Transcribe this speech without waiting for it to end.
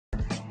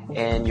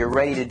and you're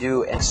ready to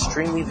do an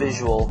extremely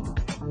visual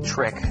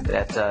trick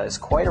that is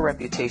quite a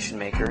reputation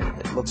maker.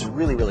 It looks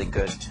really, really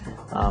good.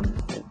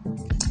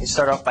 You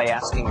start off by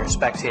asking your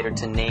spectator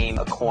to name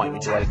a coin.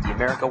 Would you like the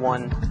America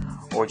one,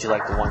 or would you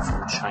like the one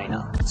from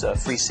China? It's a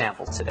free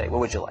sample today. What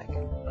would you like?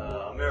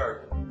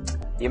 American.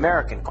 The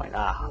American coin.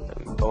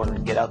 Go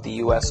and get out the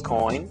U.S.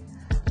 coin,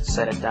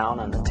 set it down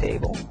on the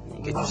table.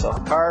 You get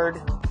yourself a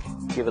card,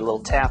 give it a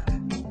little tap.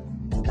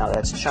 Now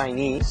that's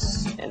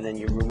Chinese, and then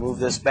you remove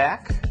this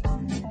back.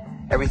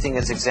 Everything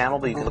is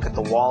examinable. You can look at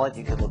the wallet,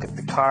 you can look at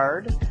the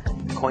card.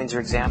 The coins are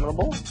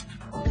examinable.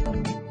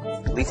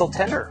 Lethal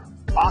tender.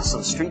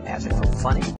 Awesome street magic from Funny.